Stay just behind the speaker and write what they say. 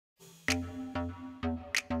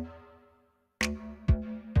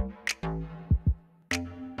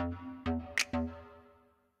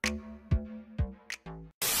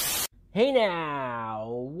Hey now,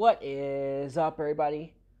 what is up,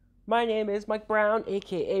 everybody? My name is Mike Brown,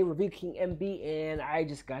 aka Review King MB, and I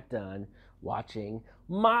just got done watching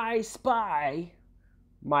My Spy.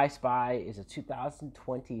 My Spy is a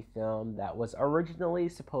 2020 film that was originally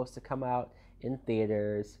supposed to come out in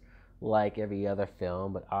theaters like every other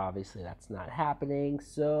film, but obviously that's not happening,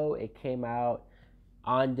 so it came out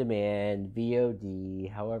on demand,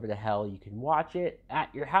 VOD, however the hell you can watch it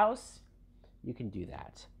at your house you can do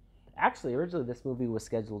that. Actually, originally this movie was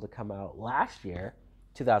scheduled to come out last year,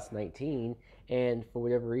 2019, and for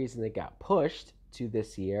whatever reason it got pushed to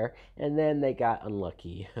this year, and then they got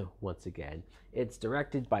unlucky once again. It's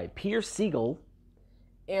directed by Peter Siegel,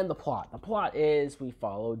 and the plot. The plot is we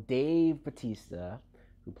follow Dave Bautista,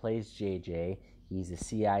 who plays JJ. He's a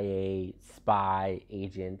CIA spy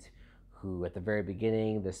agent who, at the very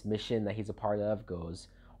beginning, this mission that he's a part of goes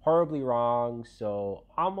horribly wrong. So,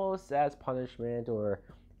 almost as punishment, or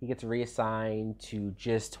he gets reassigned to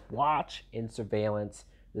just watch and surveillance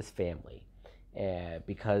this family.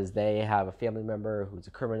 Because they have a family member who's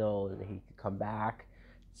a criminal and he could come back.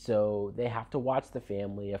 So, they have to watch the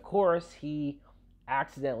family. Of course, he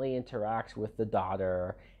accidentally interacts with the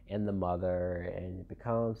daughter and the mother, and it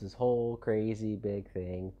becomes this whole crazy big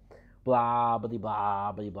thing. Blah, blah,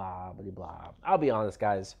 blah, blah, blah, blah, blah. I'll be honest,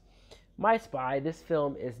 guys. My Spy, this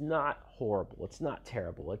film is not horrible. It's not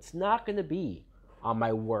terrible. It's not going to be on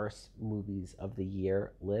my worst movies of the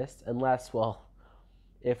year list, unless, well,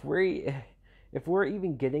 if we if we're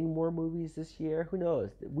even getting more movies this year, who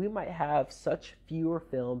knows? We might have such fewer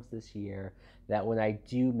films this year that when I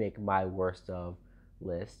do make my worst of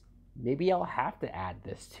list, maybe I'll have to add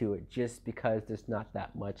this to it just because there's not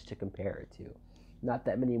that much to compare it to. Not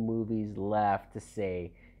that many movies left to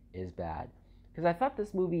say is bad. Because I thought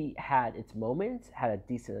this movie had its moments, had a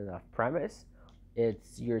decent enough premise.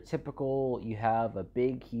 It's your typical, you have a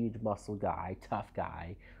big, huge muscle guy, tough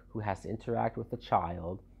guy, who has to interact with a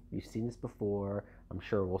child. You've seen this before. I'm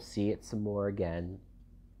sure we'll see it some more again.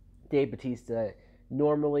 Dave Bautista,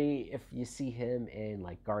 normally, if you see him in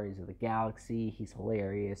like Guardians of the Galaxy, he's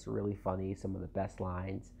hilarious, really funny, some of the best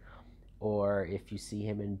lines. Or if you see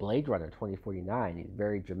him in Blade Runner 2049, he's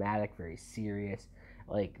very dramatic, very serious.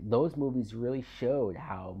 Like, those movies really showed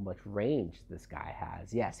how much range this guy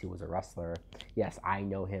has. Yes, he was a wrestler. Yes, I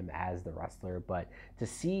know him as the wrestler, but to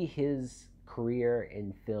see his career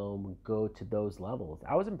in film go to those levels,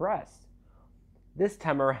 I was impressed. This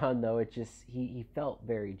time around, though, he felt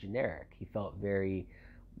very generic. He felt very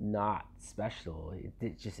not special.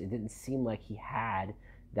 It didn't seem like he had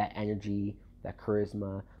that energy, that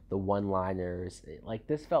charisma, the one-liners. Like,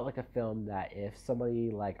 this felt like a film that if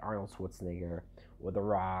somebody like Arnold Schwarzenegger or The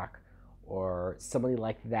Rock or somebody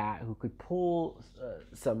like that who could pull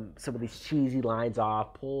some of these cheesy lines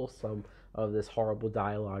off, pull some of this horrible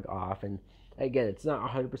dialogue off, and again, it's not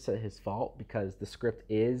 100% his fault because the script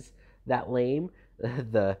is that lame.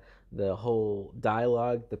 the the whole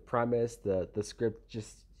dialogue, the premise, the script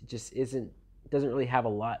just isn't doesn't really have a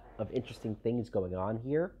lot of interesting things going on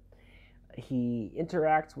here. He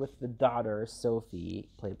interacts with the daughter Sophie,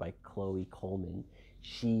 played by Chloe Coleman.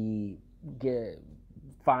 She get,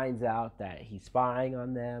 finds out that he's spying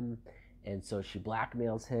on them, and so she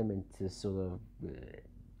blackmails him into sort of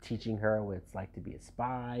teaching her what it's like to be a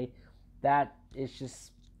spy. That is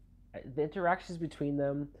just the interactions between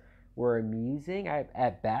them were amusing.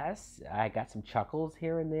 At best, I got some chuckles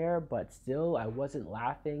here and there, but still, I wasn't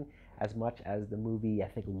laughing as much as the movie I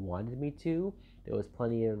think wanted me to. There was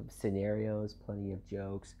plenty of scenarios, plenty of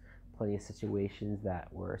jokes, plenty of situations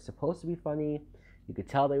that were supposed to be funny. You could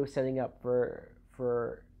tell they were setting up for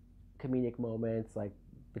comedic moments like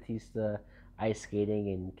Batista ice skating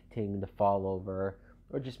and continuing to fall over,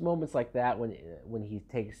 or just moments like that when he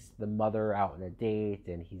takes the mother out on a date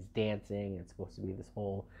and he's dancing. It's supposed to be this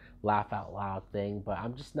whole laugh out loud thing, but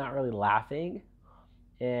I'm just not really laughing,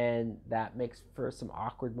 and that makes for some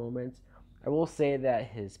awkward moments. I will say that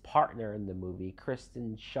his partner in the movie,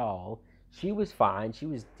 Kristen Shaw, she was fine. She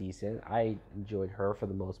was decent. I enjoyed her for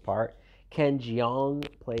the most part. Ken Jeong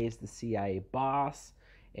plays the CIA boss,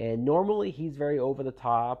 and normally he's very over the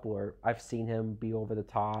top, or I've seen him be over the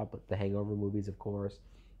top. The Hangover movies, of course.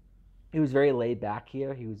 He was very laid back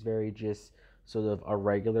here. He was very just sort of a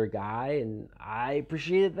regular guy, and I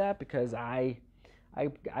appreciated that because I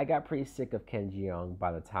got pretty sick of Ken Jeong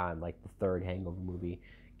by the time like the third Hangover movie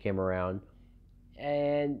came around.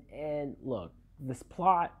 And look, this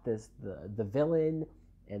plot, the villain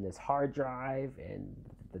and this hard drive and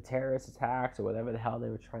the terrorist attacks or whatever the hell they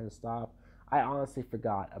were trying to stop. I honestly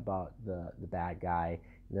forgot about the bad guy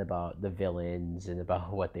and about the villains and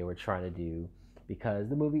about what they were trying to do because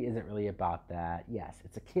the movie isn't really about that. Yes,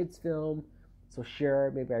 it's a kid's film, so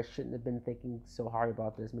sure, maybe I shouldn't have been thinking so hard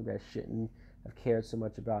about this. Maybe I shouldn't have cared so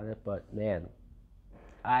much about it, but man,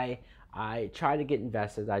 I I try to get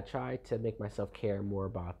invested. I try to make myself care more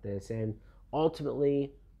about this, and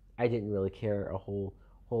ultimately, I didn't really care a whole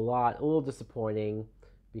lot. A little disappointing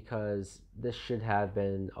because this should have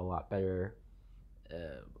been a lot better.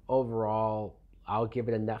 Overall, I'll give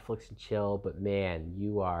it a Netflix and chill. But man,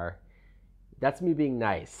 that's me being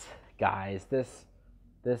nice, guys. This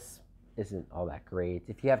isn't all that great.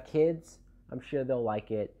 If you have kids, I'm sure they'll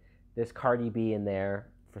like it. There's Cardi B in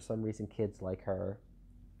there. For some reason, kids like her.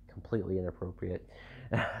 Completely inappropriate.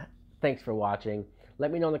 Thanks for watching.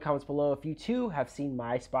 Let me know in the comments below if you too have seen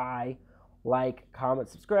My Spy. Like, comment,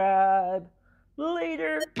 subscribe.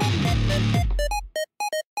 Later.